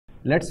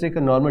let's take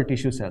a normal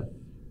tissue cell.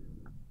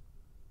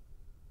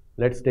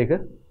 Let's take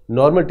a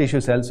normal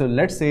tissue cell. So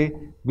let's say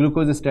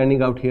glucose is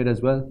standing out here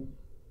as well.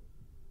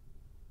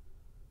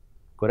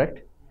 Correct?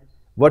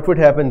 What would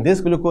happen?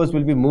 This glucose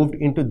will be moved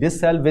into this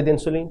cell with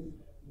insulin.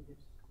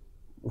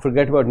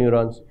 Forget about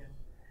neurons.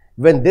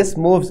 When this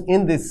moves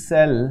in this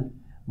cell,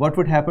 what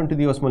would happen to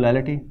the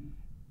osmolality?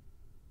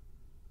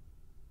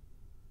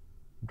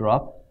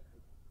 Drop.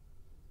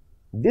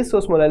 This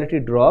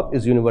osmolality drop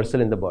is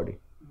universal in the body,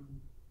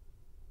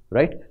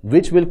 right?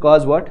 Which will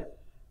cause what?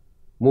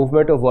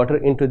 Movement of water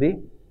into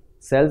the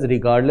cells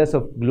regardless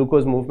of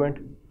glucose movement,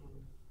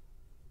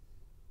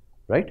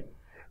 right?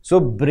 So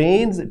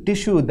brain's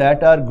tissue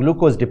that are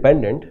glucose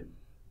dependent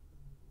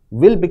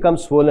will become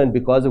swollen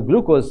because of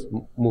glucose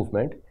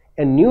movement,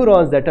 and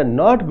neurons that are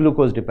not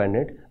glucose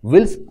dependent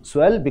will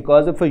swell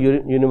because of a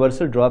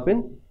universal drop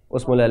in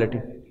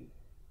osmolality.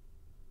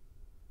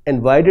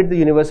 And why did the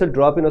universal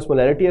drop in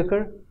osmolality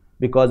occur?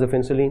 Because of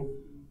insulin.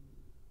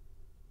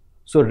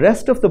 So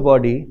rest of the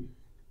body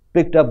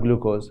picked up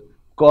glucose,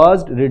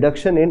 caused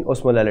reduction in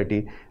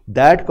osmolality.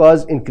 That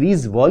caused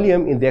increased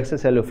volume in the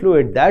extracellular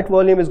fluid. That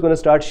volume is going to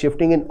start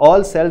shifting in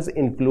all cells,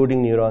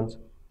 including neurons.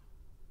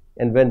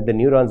 And when the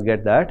neurons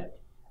get that,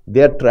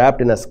 they are trapped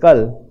in a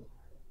skull.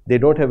 They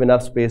don't have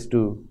enough space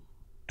to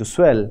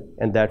swell,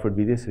 and that would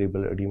be the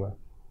cerebral edema.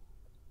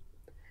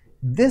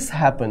 This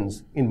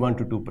happens in 1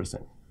 to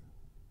 2%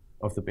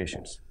 of the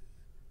patients,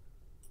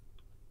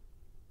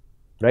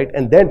 right?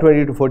 And then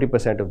 20 to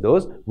 40% of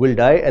those will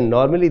die, and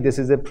normally this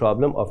is a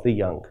problem of the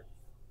young.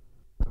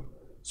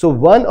 So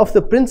one of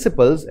the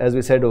principles, as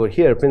we said over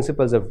here,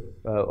 principles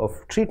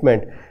of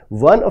treatment,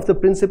 one of the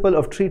principles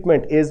of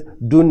treatment is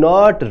do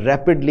not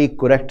rapidly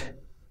correct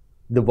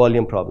the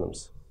volume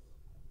problems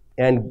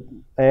and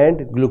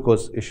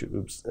glucose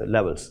issues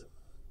levels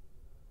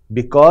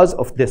because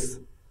of this,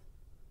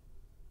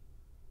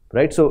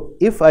 right? So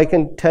if I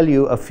can tell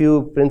you a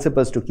few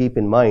principles to keep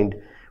in mind,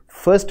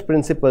 first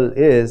principle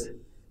is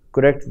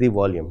correct the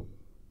volume.